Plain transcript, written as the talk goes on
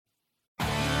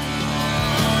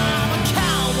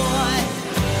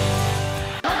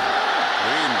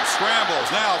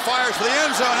for the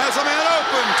end zone, has a man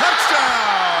open.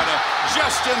 Touchdown,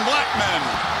 Justin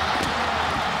Blackmon.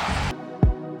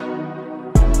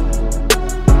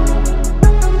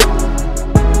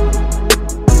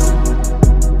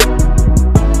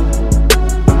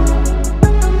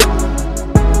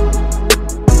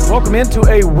 Welcome into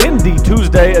a windy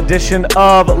Tuesday edition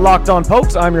of Locked On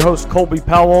Pokes. I'm your host, Colby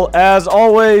Powell. As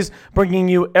always, bringing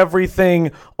you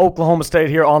everything Oklahoma State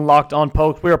here on Locked On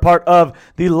Pokes. We are part of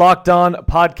the Locked On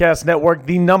Podcast Network,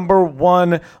 the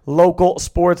 #1 local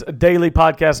sports daily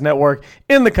podcast network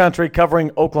in the country,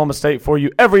 covering Oklahoma State for you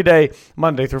every day,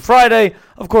 Monday through Friday.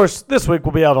 Of course, this week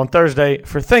will be out on Thursday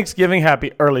for Thanksgiving.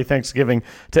 Happy early Thanksgiving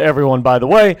to everyone, by the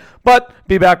way. But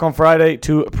be back on Friday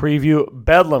to preview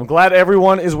Bedlam. Glad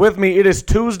everyone is with me. It is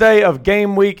Tuesday of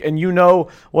game week, and you know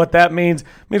what that means. It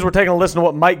means we're taking a listen to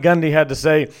what Mike Gundy had to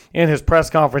say in his press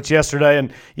conference yesterday.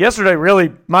 And yesterday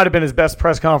really might have been his best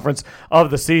press conference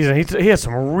of the season. He had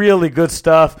some really good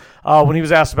stuff. When he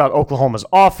was asked about Oklahoma's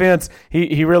offense,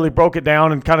 he really broke it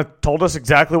down and kind of told us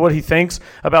exactly what he thinks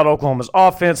about Oklahoma's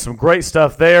offense. Some great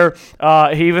stuff there.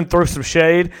 He even threw some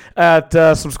shade at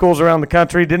some schools around the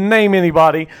country. Didn't name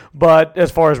anybody, but as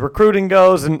far as recruiting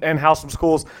goes and how some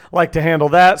schools like to handle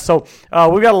that. So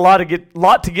we've got a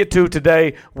lot to get to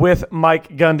today with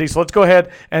Mike Gundy. So let's go ahead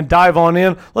and dive on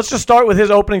in. Let's just start with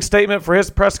his opening statement for his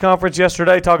press conference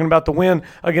yesterday, talking about the win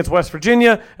against West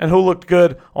Virginia and who looked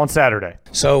good on Saturday.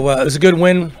 So it was a good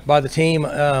win by the team.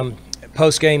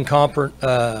 Post-game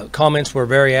comments were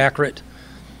very accurate.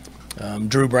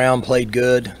 Drew Brown played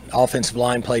good. Offensive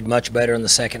line played much better in the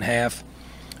second half.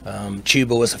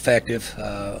 Chuba was effective,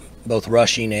 both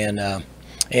rushing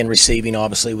and receiving,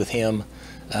 obviously, with him.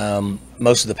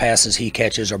 Most of the passes he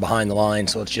catches are behind the line,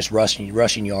 so it's just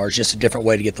rushing yards, just a different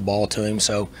way to get the ball to him.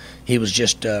 So he was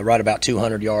just right about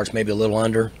 200 yards, maybe a little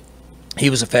under. He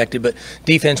was effective, but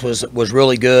defense was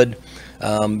really good.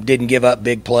 Didn't give up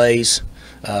big plays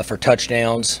for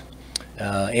touchdowns,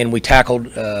 and we tackled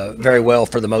very well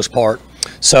for the most part.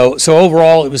 So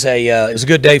overall, it was a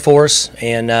good day for us,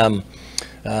 and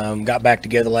got back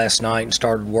together last night and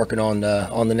started working on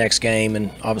the next game,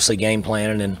 and obviously game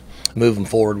planning and moving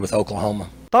forward with Oklahoma.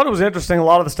 Thought it was interesting, a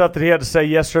lot of the stuff that he had to say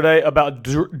yesterday about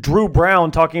Drew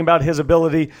Brown, talking about his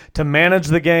ability to manage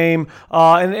the game,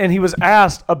 and he was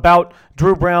asked about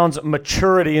Drew Brown's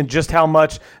maturity and just how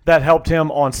much that helped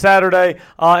him on Saturday.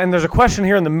 And there's a question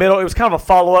here in the middle. It was kind of a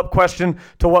follow-up question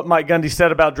to what Mike Gundy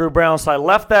said about Drew Brown, so I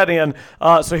left that in.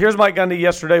 So here's Mike Gundy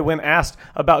yesterday when asked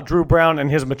about Drew Brown and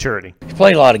his maturity. He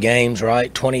played a lot of games,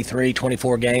 right? 23,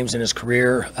 24 games in his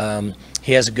career.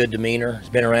 He has a good demeanor. He's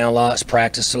been around a lot. He's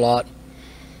practiced a lot.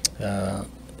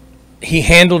 He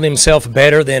handled himself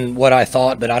better than what I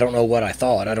thought, but I don't know what I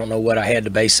thought. I don't know what I had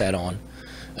to base that on.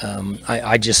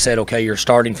 I just said, okay, you're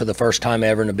starting for the first time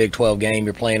ever in a Big 12 game.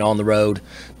 You're playing on the road,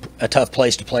 a tough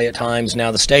place to play at times.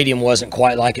 Now, the stadium wasn't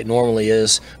quite like it normally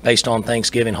is based on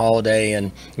Thanksgiving holiday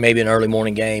and maybe an early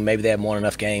morning game. Maybe they haven't won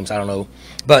enough games. I don't know.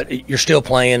 But you're still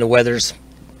playing. The weather's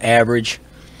average.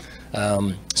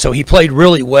 So he played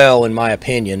really well, in my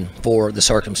opinion, for the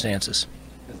circumstances.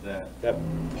 That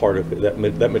part of it,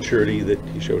 that maturity that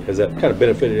he showed, has that kind of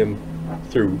benefited him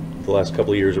through the last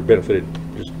couple of years, or benefited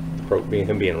just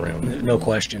him being around? No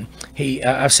question.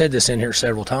 I've said this in here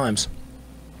several times.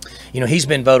 You know, he's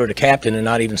been voted a captain and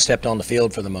not even stepped on the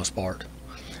field for the most part.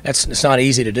 It's not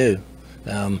easy to do.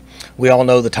 We all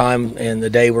know the time and the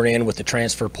day we're in with the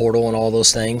transfer portal and all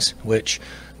those things, which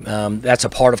that's a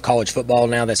part of college football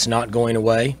now that's not going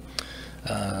away.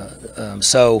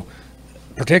 So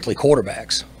particularly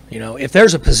quarterbacks. You know, if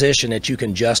there's a position that you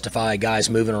can justify guys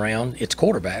moving around, it's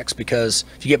quarterbacks, because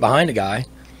if you get behind a guy,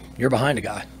 you're behind a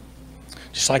guy.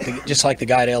 Just like the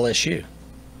guy at LSU.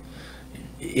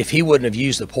 If he wouldn't have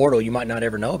used the portal, you might not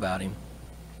ever know about him.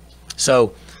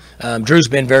 So Drew's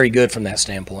been very good from that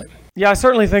standpoint. Yeah, I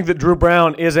certainly think that Drew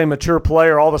Brown is a mature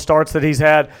player. All the starts that he's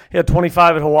had, he had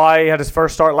 25 at Hawaii, had his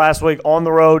first start last week on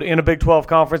the road in a Big 12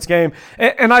 conference game,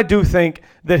 and I do think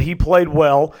that he played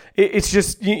well. It's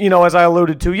just, you know, as I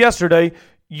alluded to yesterday,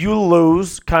 you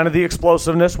lose kind of the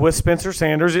explosiveness with Spencer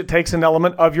Sanders. It takes an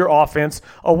element of your offense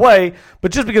away.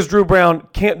 But just because Drew Brown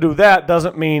can't do that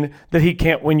doesn't mean that he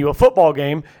can't win you a football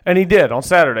game. And he did on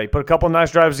Saturday. Put a couple of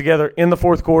nice drives together in the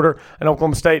fourth quarter, and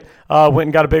Oklahoma State went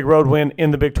and got a big road win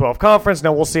in the Big 12 Conference.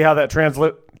 Now we'll see how that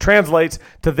translates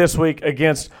to this week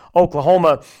against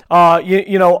Oklahoma.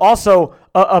 Also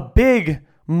a big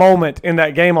moment in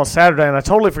that game on Saturday, and I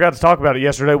totally forgot to talk about it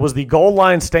yesterday, was the goal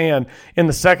line stand in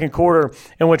the second quarter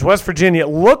in which West Virginia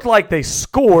looked like they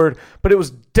scored, but it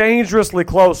was dangerously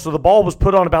close. So the ball was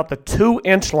put on about the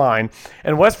 2-inch line,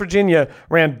 and West Virginia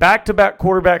ran back-to-back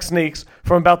quarterback sneaks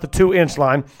from about the 2-inch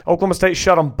line. Oklahoma State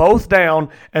shut them both down,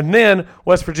 and then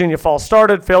West Virginia false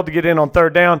started, failed to get in on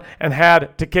third down, and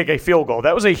had to kick a field goal.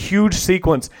 That was a huge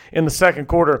sequence in the second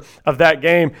quarter of that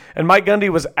game, and Mike Gundy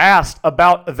was asked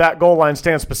about that goal line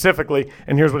stand specifically,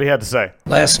 and here's what he had to say.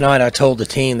 Last night I told the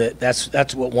team that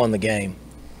that's what won the game.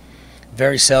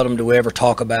 Very seldom do we ever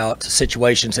talk about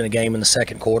situations in a game in the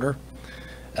second quarter.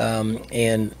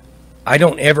 And I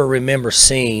don't ever remember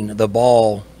seeing the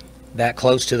ball that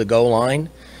close to the goal line,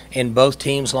 and both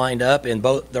teams lined up, and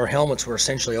both their helmets were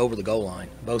essentially over the goal line,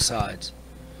 both sides.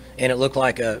 And it looked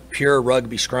like a pure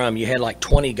rugby scrum. You had like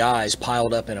 20 guys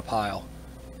piled up in a pile,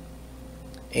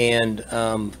 and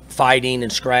fighting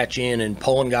and scratching and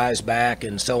pulling guys back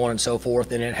and so on and so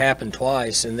forth. And it happened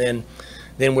twice, and then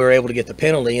we were able to get the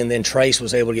penalty, and then Trace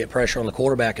was able to get pressure on the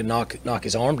quarterback and knock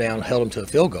his arm down, held him to a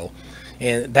field goal.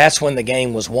 And that's when the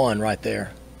game was won right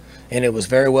there. And it was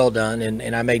very well done,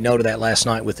 and I made note of that last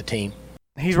night with the team.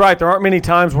 He's right. There aren't many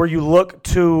times where you look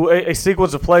to a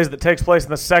sequence of plays that takes place in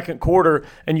the second quarter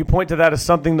and you point to that as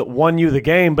something that won you the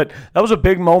game. But that was a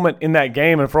big moment in that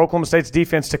game. And for Oklahoma State's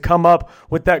defense to come up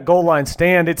with that goal line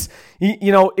stand, it's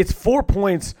 4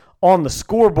 points on the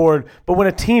scoreboard. But when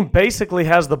a team basically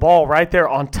has the ball right there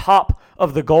on top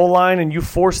of the goal line and you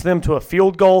force them to a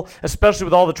field goal, especially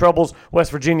with all the troubles West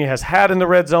Virginia has had in the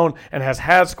red zone and has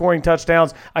had scoring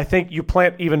touchdowns, I think you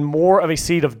plant even more of a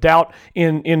seed of doubt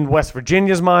in West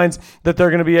Virginia's minds that they're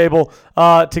going to be able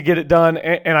to get it done.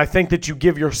 And I think that you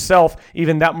give yourself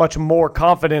even that much more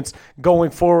confidence going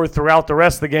forward throughout the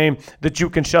rest of the game that you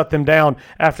can shut them down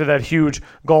after that huge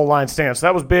goal line stand. So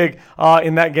that was big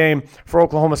in that game for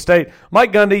Oklahoma State.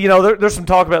 Mike Gundy, there's some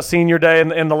talk about Senior Day,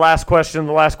 and the last question,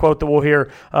 the last quote that we'll hear,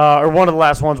 or one of the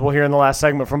last ones we'll hear in the last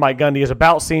segment from Mike Gundy is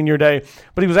about Senior Day.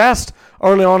 But he was asked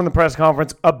early on in the press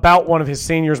conference about one of his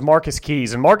seniors, Marcus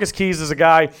Keys. And Marcus Keys is a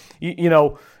guy,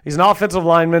 he's an offensive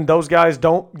lineman. Those guys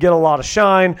don't get a lot of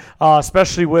shine,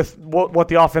 especially with what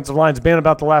the offensive line's been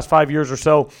about the last 5 years or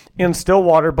so in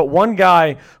Stillwater. But one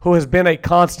guy who has been a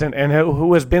constant and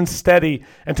who has been steady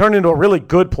and turned into a really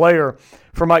good player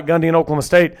for Mike Gundy in Oklahoma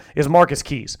State is Marcus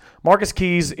Keys. Marcus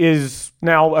Keys is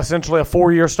now essentially a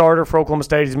 4-year starter for Oklahoma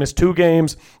State. He's missed 2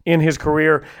 games in his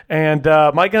career. And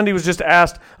Mike Gundy was just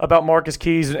asked about Marcus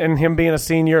Keys and him being a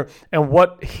senior and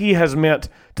what he has meant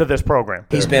to this program.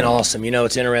 He's been awesome.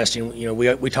 It's interesting.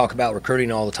 We talk about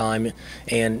recruiting all the time,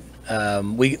 and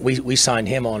we signed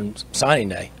him on signing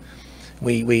day.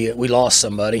 We lost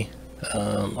somebody.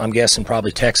 I'm guessing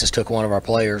probably Texas took one of our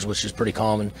players, which is pretty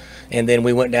common. And then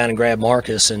we went down and grabbed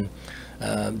Marcus, and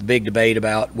the big debate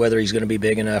about whether he's going to be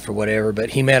big enough or whatever. But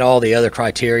he met all the other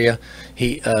criteria.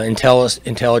 He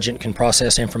intelligent, can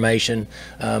process information.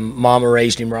 Mama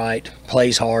raised him right,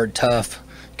 plays hard, tough.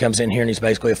 Comes in here and he's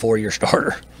basically a 4-year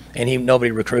starter. And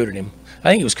nobody recruited him. I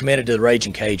think he was committed to the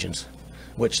Raging Cajuns,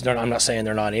 which I'm not saying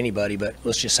they're not anybody, but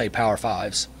let's just say Power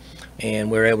 5s. And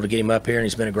we were able to get him up here, and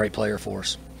he's been a great player for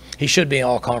us. He should be an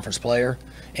all-conference player,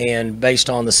 and based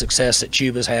on the success that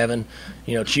Chuba's having,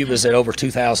 Chuba's at over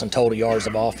 2,000 total yards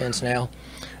of offense now.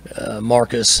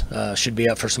 Marcus should be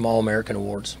up for some All-American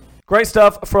awards. Great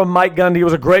stuff from Mike Gundy. It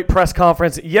was a great press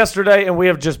conference yesterday, and we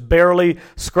have just barely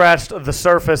scratched the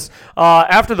surface.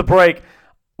 After the break,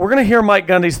 we're going to hear Mike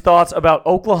Gundy's thoughts about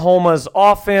Oklahoma's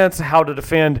offense, how to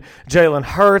defend Jalen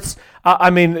Hurts.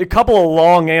 A couple of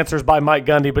long answers by Mike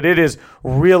Gundy, but it is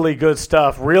really good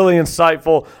stuff, really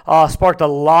insightful, sparked a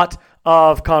lot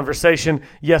of conversation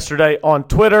yesterday on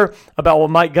Twitter about what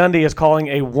Mike Gundy is calling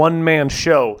a one-man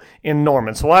show in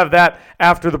Norman. So we'll have that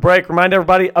after the break. Remind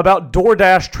everybody about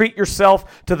DoorDash. Treat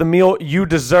yourself to the meal you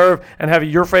deserve and have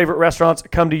your favorite restaurants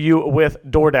come to you with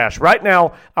DoorDash. Right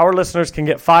now, our listeners can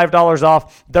get $5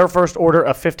 off their first order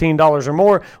of $15 or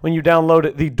more when you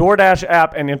download the DoorDash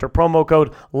app and enter promo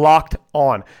code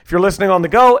LOCKEDON. If you're listening on the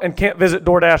go and can't visit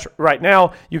DoorDash right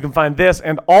now, you can find this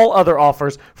and all other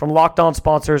offers from Locked On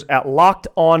sponsors at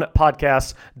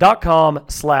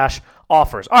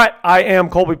LockedOnPodcasts.com/offers. All right, I am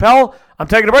Colby Powell. I'm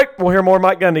taking a break. We'll hear more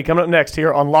Mike Gundy coming up next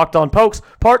here on Locked On Pokes,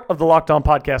 part of the Locked On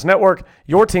Podcast Network,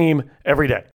 your team every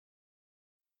day.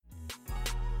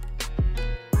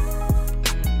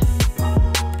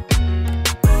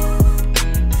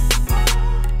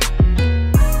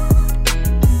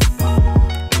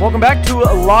 Welcome back to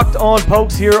Locked On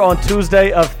Pokes here on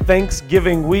Tuesday of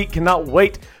Thanksgiving week. Cannot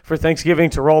wait for Thanksgiving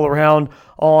to roll around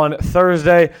on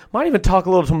Thursday. Might even talk a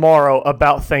little tomorrow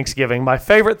about Thanksgiving, my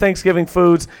favorite Thanksgiving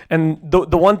foods, and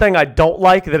the one thing I don't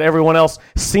like that everyone else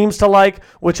seems to like,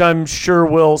 which I'm sure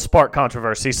will spark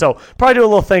controversy. So probably do a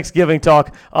little Thanksgiving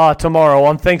talk tomorrow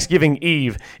on Thanksgiving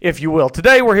Eve, if you will.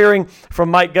 Today we're hearing from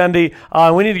Mike Gundy.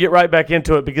 We need to get right back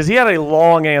into it because he had a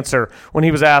long answer when he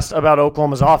was asked about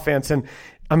Oklahoma's offense. And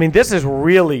I mean, this is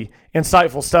really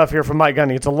insightful stuff here from Mike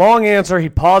Gundy. It's a long answer. He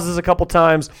pauses a couple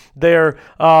times there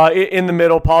in the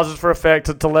middle, pauses for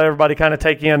effect to let everybody kind of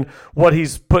take in what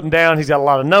he's putting down. He's got a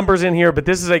lot of numbers in here, but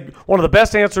this is one of the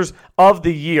best answers of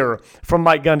the year from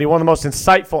Mike Gundy, one of the most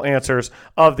insightful answers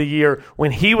of the year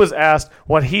when he was asked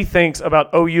what he thinks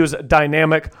about OU's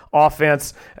dynamic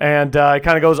offense, and it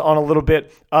kind of goes on a little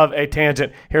bit of a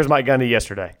tangent. Here's Mike Gundy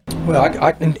yesterday.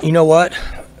 Well, you know what?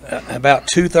 About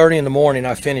 2:30 in the morning,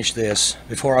 I finished this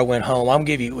before I went home. I'm gonna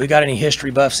give you. We got any history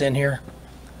buffs in here?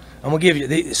 I'm gonna give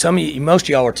you some of you. Most of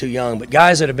y'all are too young, but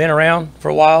guys that have been around for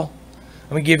a while, I'm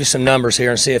gonna give you some numbers here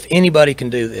and see if anybody can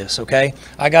do this. Okay?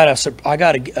 I got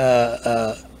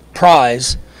a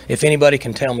prize if anybody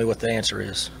can tell me what the answer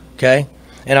is. Okay?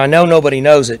 And I know nobody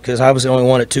knows it because I was the only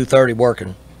one at 2:30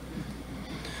 working.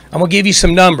 I'm gonna give you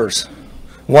some numbers.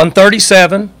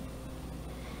 137.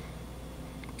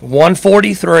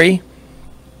 143,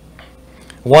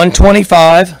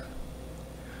 125,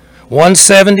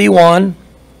 171,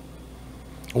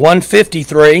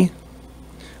 153,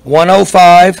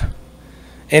 105,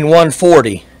 and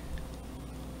 140.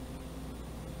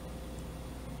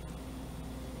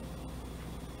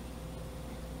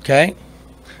 Okay?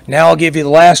 Now I'll give you the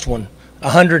last one,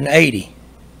 180.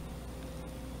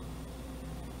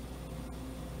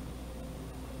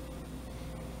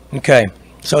 Okay.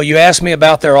 So you asked me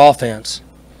about their offense.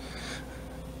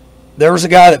 There was a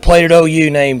guy that played at OU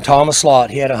named Thomas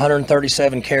Lott. He had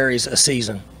 137 carries a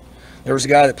season. There was a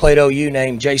guy that played OU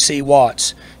named J.C.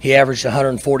 Watts. He averaged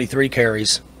 143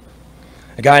 carries.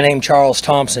 A guy named Charles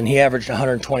Thompson, he averaged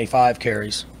 125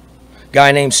 carries. A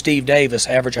guy named Steve Davis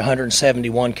averaged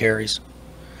 171 carries.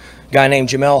 A guy named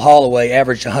Jamel Holloway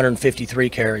averaged 153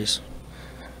 carries.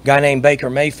 A guy named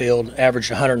Baker Mayfield averaged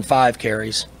 105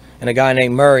 carries. And a guy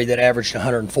named Murray that averaged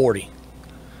 140.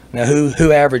 Now,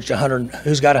 who averaged 100?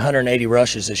 Who's got 180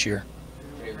 rushes this year?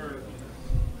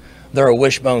 They're a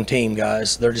wishbone team,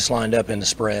 guys. They're just lined up in the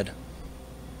spread.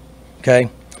 Okay,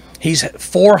 he's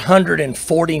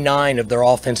 449 of their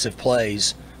offensive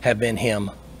plays have been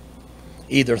him,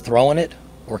 either throwing it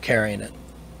or carrying it.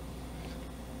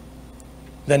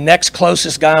 The next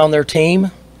closest guy on their team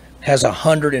has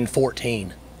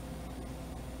 114.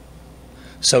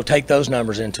 So take those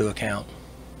numbers into account.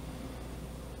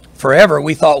 Forever,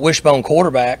 we thought wishbone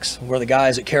quarterbacks were the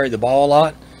guys that carried the ball a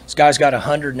lot. This guy's got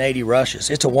 180 rushes.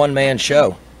 It's a one-man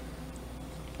show.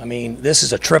 I mean, this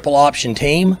is a triple option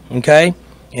team, okay?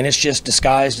 And it's just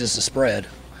disguised as the spread.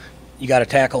 You got to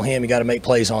tackle him. You got to make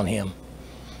plays on him.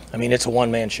 I mean, it's a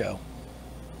one-man show.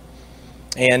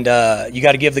 And you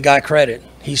got to give the guy credit.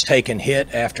 He's taken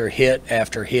hit after hit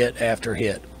after hit after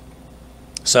hit.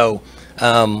 So,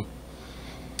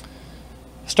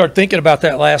 started thinking about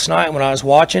that last night when I was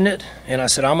watching it, and I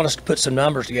said, I'm going to put some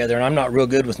numbers together, and I'm not real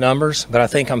good with numbers, but I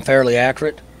think I'm fairly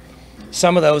accurate.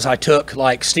 Some of those I took,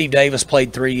 like Steve Davis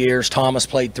played 3 years, Thomas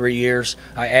played 3 years.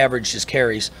 I averaged his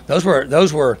carries. Those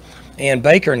were, and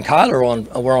Baker and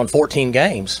Kyler were on 14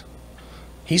 games.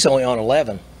 He's only on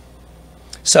 11.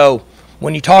 So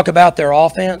when you talk about their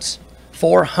offense,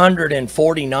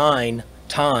 449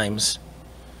 times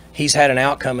he's had an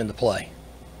outcome in the play.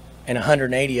 And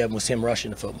 180 of them was him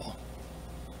rushing the football.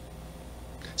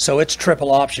 So it's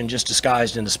triple option just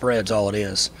disguised into spreads, all it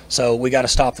is. So we got to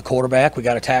stop the quarterback. We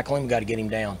got to tackle him. We got to get him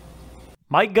down.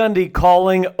 Mike Gundy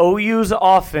calling OU's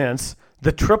offense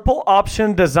the triple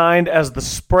option designed as the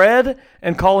spread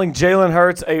and calling Jalen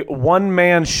Hurts a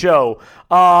one-man show.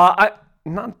 I'm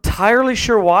not entirely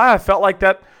sure why. I felt like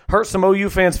that hurt some OU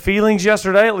fans' feelings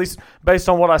yesterday, at least based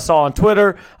on what I saw on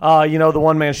Twitter. The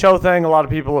one-man show thing. A lot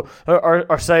of people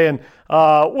are saying,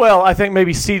 well, I think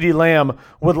maybe CeeDee Lamb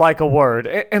would like a word.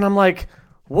 And I'm like,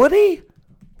 would he?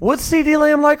 Would CeeDee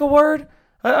Lamb like a word?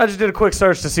 I just did a quick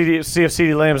search to see if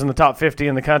CeeDee Lamb's in the top 50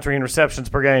 in the country in receptions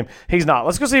per game. He's not.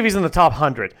 Let's go see if he's in the top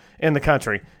 100 in the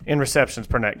country in receptions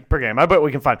per game. I bet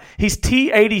we can find. He's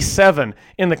T87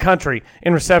 in the country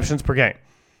in receptions per game.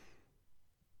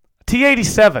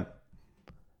 T87.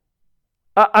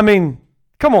 I mean,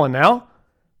 come on now.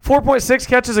 4.6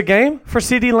 catches a game for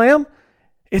CeeDee Lamb?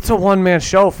 It's a one-man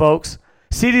show, folks.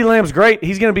 CeeDee Lamb's great.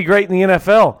 He's going to be great in the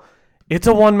NFL. It's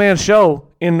a one-man show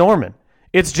in Norman.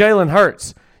 It's Jalen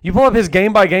Hurts. You pull up his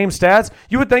game-by-game stats,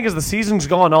 you would think as the season's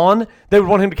gone on, they would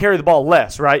want him to carry the ball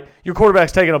less, right? Your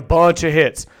quarterback's taking a bunch of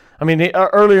hits. I mean,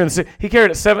 earlier in the season, he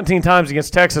carried it 17 times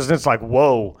against Texas, and it's like,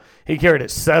 whoa. He carried it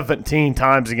 17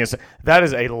 times against – that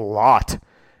is a lot.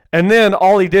 And then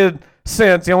all he did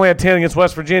since, he only had 10 against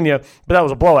West Virginia, but that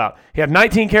was a blowout. He had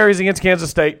 19 carries against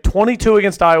Kansas State, 22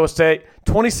 against Iowa State,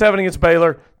 27 against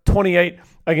Baylor, 28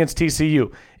 against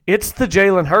TCU. It's the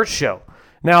Jalen Hurts show.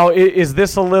 Now, is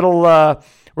this a little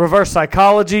reverse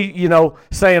psychology,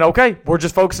 saying, okay, we're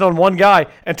just focusing on one guy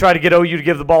and try to get OU to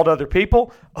give the ball to other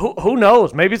people? Who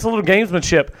knows? Maybe it's a little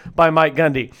gamesmanship by Mike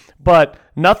Gundy. But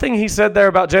nothing he said there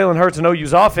about Jalen Hurts and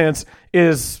OU's offense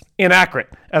is inaccurate,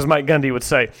 as Mike Gundy would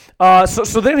say.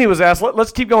 So then he was asked,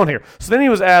 let's keep going here. So then he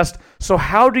was asked, so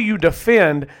how do you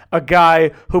defend a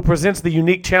guy who presents the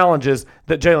unique challenges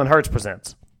that Jalen Hurts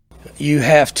presents? You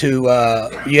got to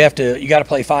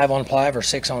play 5-on-5 or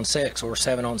 6-on-6 or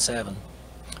 7-on-7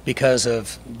 because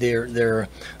of their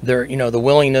the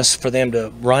willingness for them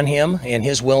to run him and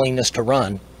his willingness to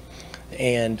run,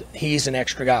 and he's an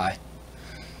extra guy.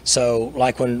 So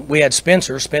like when we had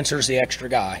Spencer's the extra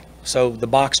guy. So the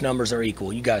box numbers are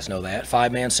equal. You guys know that.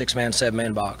 5-man, 6-man,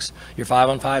 7-man box. You're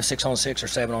 5-on-5, 6-on-6, or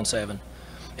 7-on-7.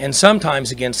 And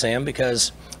sometimes against them,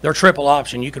 because they're triple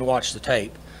option, you can watch the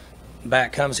tape.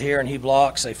 Back comes here and he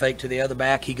blocks. They fake to the other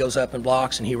back. He goes up and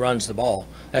blocks and he runs the ball.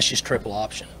 That's just triple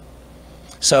option.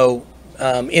 So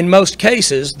in most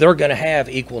cases, they're going to have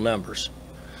equal numbers.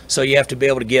 So you have to be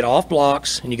able to get off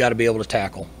blocks and you got to be able to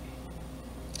tackle.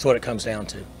 That's what it comes down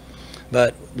to.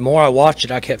 But the more I watched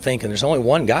it, I kept thinking there's only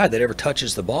one guy that ever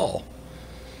touches the ball,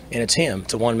 and it's him.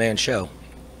 It's a one-man show.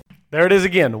 There it is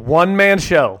again, one-man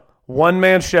show.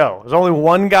 One-man show. There's only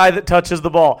one guy that touches the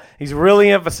ball. He's really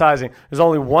emphasizing there's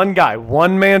only one guy,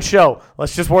 one-man show.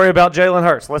 Let's just worry about Jalen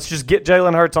Hurts. Let's just get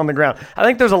Jalen Hurts on the ground. I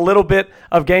think there's a little bit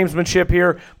of gamesmanship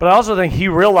here, but I also think he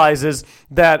realizes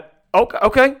that,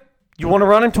 okay, you want to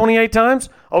run him 28 times?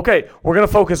 Okay, we're going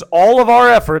to focus all of our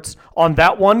efforts on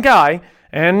that one guy.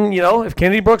 And, if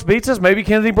Kennedy Brooks beats us, maybe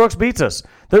Kennedy Brooks beats us.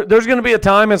 There's going to be a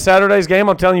time in Saturday's game,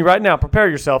 I'm telling you right now, prepare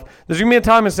yourself. There's going to be a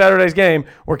time in Saturday's game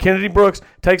where Kennedy Brooks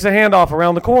takes a handoff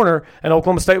around the corner and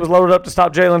Oklahoma State was loaded up to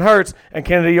stop Jalen Hurts and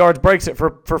Kennedy Yards breaks it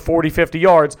for 40, 50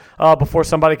 yards before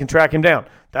somebody can track him down.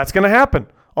 That's going to happen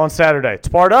on Saturday. It's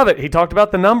part of it. He talked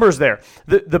about the numbers there.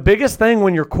 The biggest thing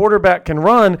when your quarterback can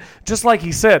run, just like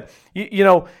he said,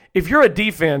 if you're a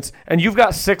defense and you've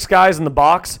got 6 guys in the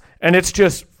box and it's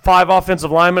just 5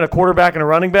 offensive linemen, a quarterback, and a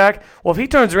running back, well, if he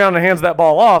turns around and hands that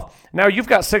ball off, now you've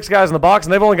got 6 guys in the box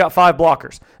and they've only got 5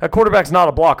 blockers. That quarterback's not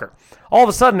a blocker. All of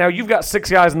a sudden, now you've got 6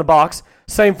 guys in the box,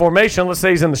 same formation. Let's say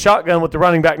he's in the shotgun with the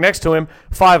running back next to him,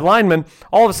 5 linemen.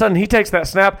 All of a sudden, he takes that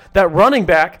snap. That running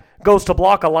back goes to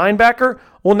block a linebacker.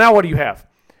 Well, now what do you have?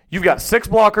 You've got 6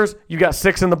 blockers. You've got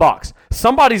 6 in the box.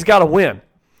 Somebody's got to win.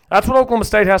 That's what Oklahoma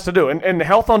State has to do. And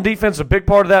health on defense is a big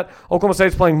part of that. Oklahoma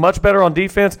State's playing much better on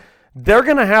defense. They're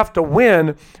going to have to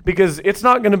win because it's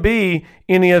not going to be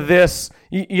any of this,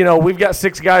 we've got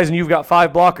 6 guys and you've got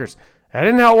 5 blockers. That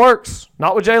isn't how it works.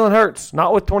 Not with Jalen Hurts.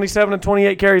 Not with 27 and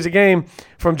 28 carries a game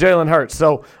from Jalen Hurts.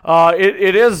 So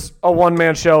it is a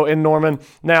one-man show in Norman.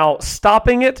 Now,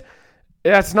 stopping it,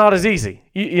 that's not as easy.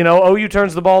 OU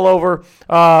turns the ball over,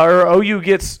 or OU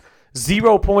gets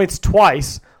 0 points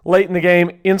twice late in the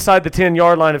game inside the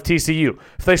 10-yard line of TCU.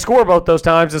 If they score both those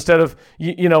times instead of,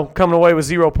 coming away with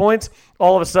 0 points,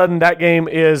 all of a sudden that game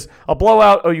is a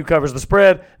blowout. OU covers the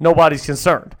spread. Nobody's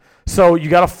concerned. So you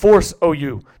got to force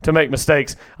OU to make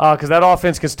mistakes because that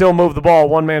offense can still move the ball,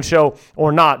 one-man show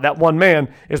or not. That one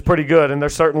man is pretty good, and they're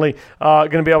certainly going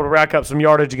to be able to rack up some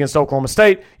yardage against Oklahoma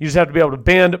State. You just have to be able to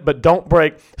bend but don't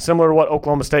break, similar to what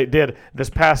Oklahoma State did this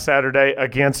past Saturday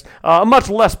against a much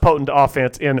less potent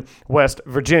offense in West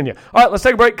Virginia. All right, let's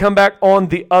take a break, come back on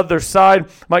the other side.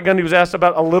 Mike Gundy was asked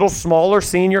about a little smaller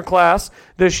senior class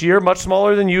this year, much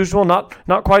smaller than usual, not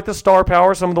quite the star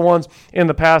power some of the ones in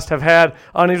the past have had.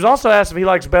 And he was also asked if he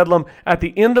likes Bedlam at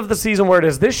the end of the season where it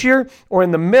is this year or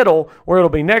in the middle where it'll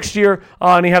be next year.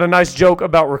 And he had a nice joke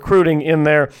about recruiting in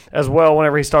there as well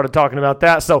whenever he started talking about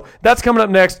that. So that's coming up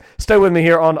next. Stay with me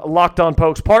here on Locked On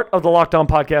Pokes, part of the Locked On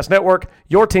Podcast Network,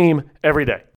 your team every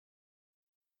day.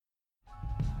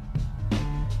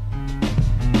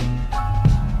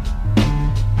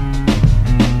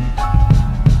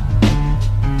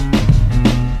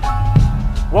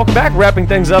 Welcome back. Wrapping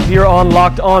things up here on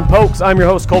Locked On Pokes. I'm your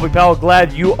host, Colby Powell.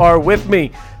 Glad you are with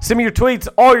me. Send me your tweets,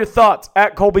 all your thoughts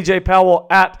at Colby J. Powell,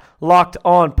 at Locked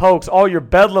On Pokes. All your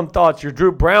Bedlam thoughts, your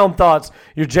Drew Brown thoughts,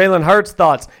 your Jalen Hurts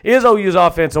thoughts. Is OU's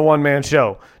offense a one-man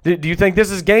show? Do you think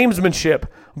this is gamesmanship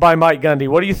by Mike Gundy?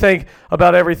 What do you think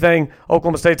about everything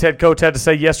Oklahoma State's head coach had to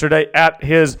say yesterday at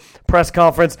his press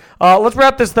conference? Let's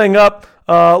wrap this thing up.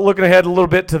 Looking ahead a little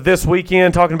bit to this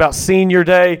weekend, talking about Senior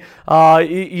Day.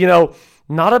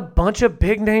 Not a bunch of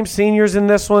big-name seniors in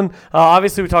this one.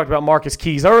 Obviously, we talked about Marcus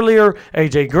Keys earlier.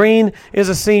 A.J. Green is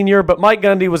a senior, but Mike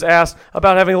Gundy was asked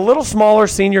about having a little smaller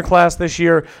senior class this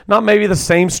year, not maybe the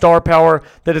same star power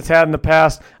that it's had in the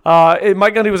past.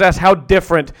 Mike Gundy was asked, how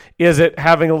different is it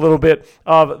having a little bit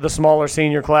of the smaller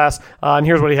senior class? And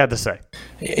here's what he had to say.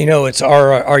 It's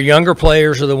our younger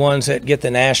players are the ones that get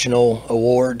the national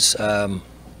awards.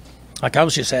 Like I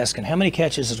was just asking, how many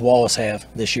catches does Wallace have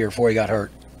this year before he got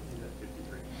hurt?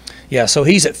 Yeah, so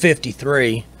he's at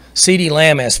 53. CeeDee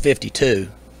Lamb has 52.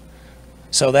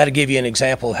 So that'll give you an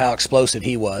example of how explosive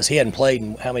he was. He hadn't played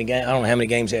in how many games? I don't know how many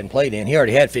games he hadn't played in. He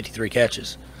already had 53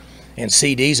 catches. And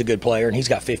CeeDee's a good player, and he's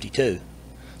got 52.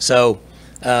 So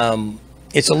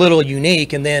it's a little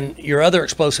unique. And then your other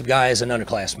explosive guy is an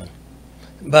underclassman.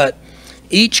 But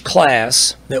each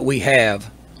class that we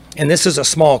have, and this is a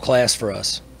small class for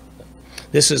us.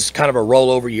 This is kind of a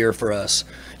rollover year for us.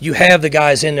 You have the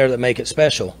guys in there that make it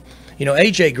special.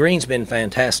 A.J. Green's been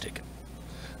fantastic.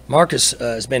 Marcus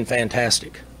has been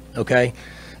fantastic, okay?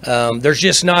 There's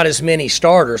just not as many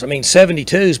starters.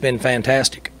 72's been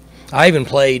fantastic. I even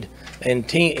played in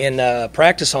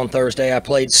practice on Thursday. I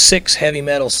played 6 heavy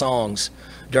metal songs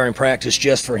during practice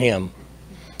just for him.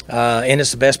 And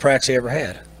it's the best practice he ever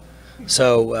had.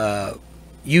 So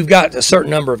you've got a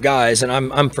certain number of guys, and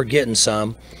I'm forgetting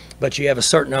some, but you have a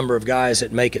certain number of guys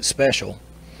that make it special.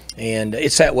 And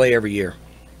it's that way every year.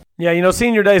 Yeah,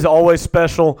 Senior Day is always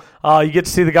special. You get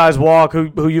to see the guys walk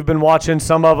who you've been watching,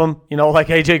 some of them,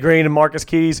 like A.J. Green and Marcus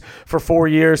Keys for 4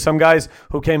 years, some guys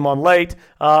who came on late,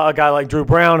 a guy like Drew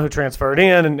Brown who transferred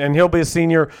in, and he'll be a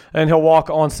senior, and he'll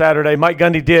walk on Saturday. Mike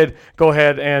Gundy did go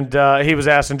ahead, and he was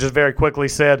asked and just very quickly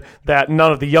said that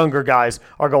none of the younger guys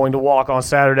are going to walk on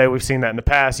Saturday. We've seen that in the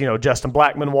past. Justin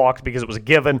Blackman walked because it was a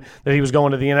given that he was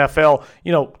going to the NFL.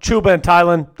 Chuba and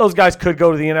Tylen, those guys could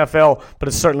go to the NFL, but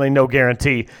it's certainly no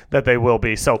guarantee that they will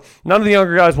be. So none of the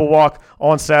younger guys will walk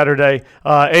on Saturday.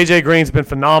 A.J. Green's been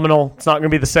phenomenal. It's not going to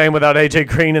be the same without A.J.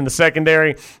 Green in the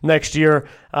secondary next year.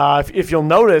 If you'll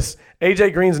notice,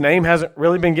 A.J. Green's name hasn't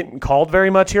really been getting called very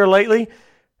much here lately.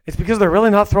 It's because they're really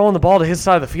not throwing the ball to his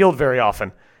side of the field very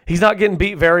often. He's not getting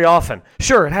beat very often.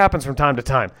 Sure, it happens from time to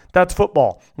time. That's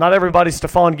football. Not everybody's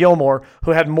Stephon Gilmore,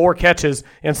 who had more catches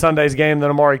in Sunday's game than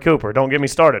Amari Cooper. Don't get me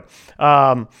started.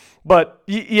 But,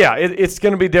 yeah, it's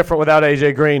going to be different without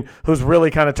A.J. Green, who's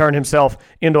really kind of turned himself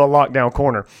into a lockdown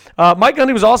corner. Mike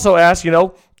Gundy was also asked,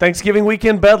 Thanksgiving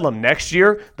weekend Bedlam. Next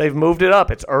year, they've moved it up.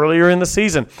 It's earlier in the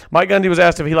season. Mike Gundy was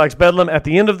asked if he likes Bedlam at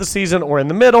the end of the season or in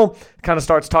the middle. Kind of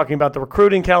starts talking about the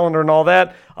recruiting calendar and all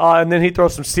that. And then he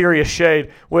throws some serious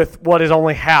shade with what is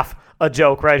only half a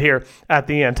joke right here at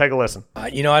the end. Take a listen.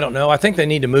 I don't know. I think they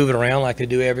need to move it around like they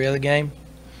do every other game.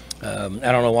 I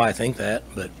don't know why I think that,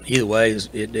 but either way,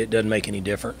 it doesn't make any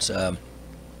difference.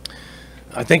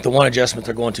 I think the one adjustment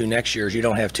they're going to next year is you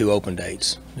don't have 2 open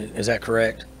dates. Is that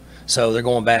correct? So they're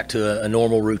going back to a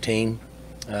normal routine,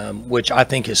 which I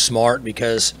think is smart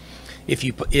because if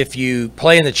you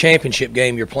play in the championship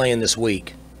game, you're playing this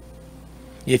week.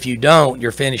 If you don't,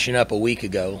 you're finishing up a week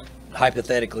ago.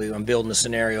 Hypothetically, I'm building a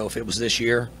scenario if it was this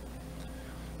year.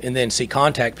 And then,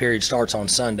 contact period starts on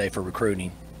Sunday for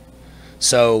recruiting.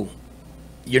 So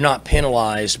you're not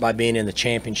penalized by being in the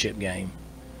championship game.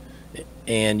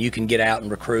 And you can get out and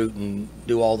recruit and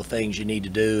do all the things you need to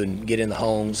do and get in the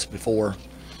homes before,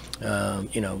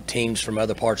 teams from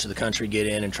other parts of the country get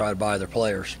in and try to buy their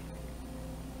players.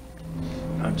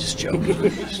 I'm just joking.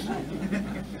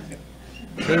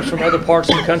 Teams from other parts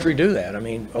of the country do that.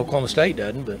 Oklahoma State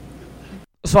doesn't, but.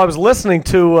 So I was listening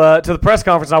to the press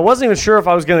conference, and I wasn't even sure if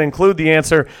I was going to include the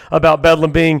answer about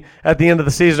Bedlam being at the end of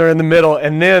the season or in the middle,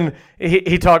 and then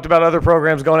he talked about other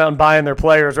programs going out and buying their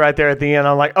players right there at the end.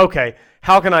 I'm like, okay,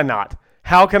 how can I not?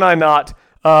 How can I not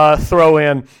throw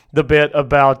in the bit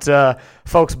about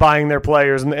folks buying their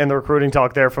players and the recruiting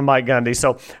talk there from Mike Gundy?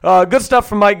 So good stuff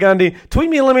from Mike Gundy. Tweet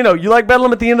me and let me know. You like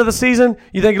Bedlam at the end of the season?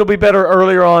 You think it'll be better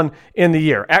earlier on in the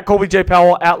year? At Colby J.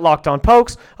 Powell, at Locked On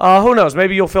Pokes. Who knows?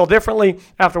 Maybe you'll feel differently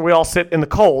after we all sit in the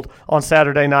cold on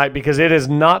Saturday night because it is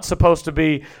not supposed to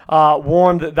be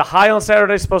warm. The high on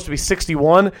Saturday is supposed to be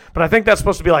 61, but I think that's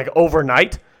supposed to be like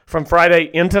overnight from Friday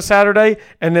into Saturday,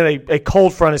 and then a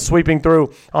cold front is sweeping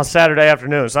through on Saturday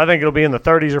afternoon. So I think it'll be in the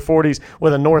 30s or 40s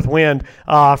with a north wind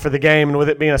for the game, and with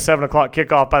it being a 7 o'clock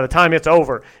kickoff, by the time it's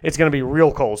over, it's going to be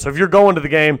real cold. So if you're going to the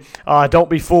game, don't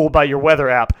be fooled by your weather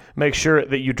app. Make sure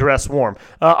that you dress warm.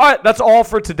 All right, that's all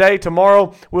for today.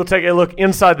 Tomorrow, we'll take a look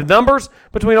inside the numbers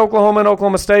between Oklahoma and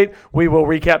Oklahoma State. We will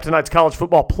recap tonight's college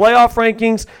football playoff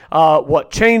rankings,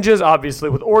 what changes, obviously,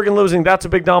 with Oregon losing. That's a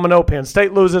big domino. Penn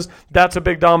State loses. That's a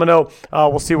big domino.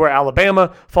 We'll see where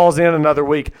Alabama falls in another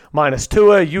week, minus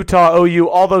Tua, Utah, OU,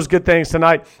 all those good things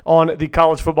tonight on the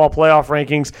college football playoff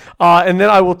rankings. And then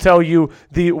I will tell you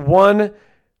the one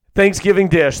Thanksgiving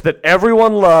dish that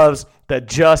everyone loves that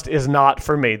just is not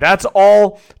for me. That's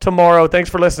all tomorrow. Thanks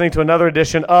for listening to another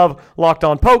edition of Locked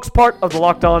On Pokes, part of the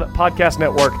Locked On Podcast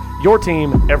Network, your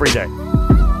team every day.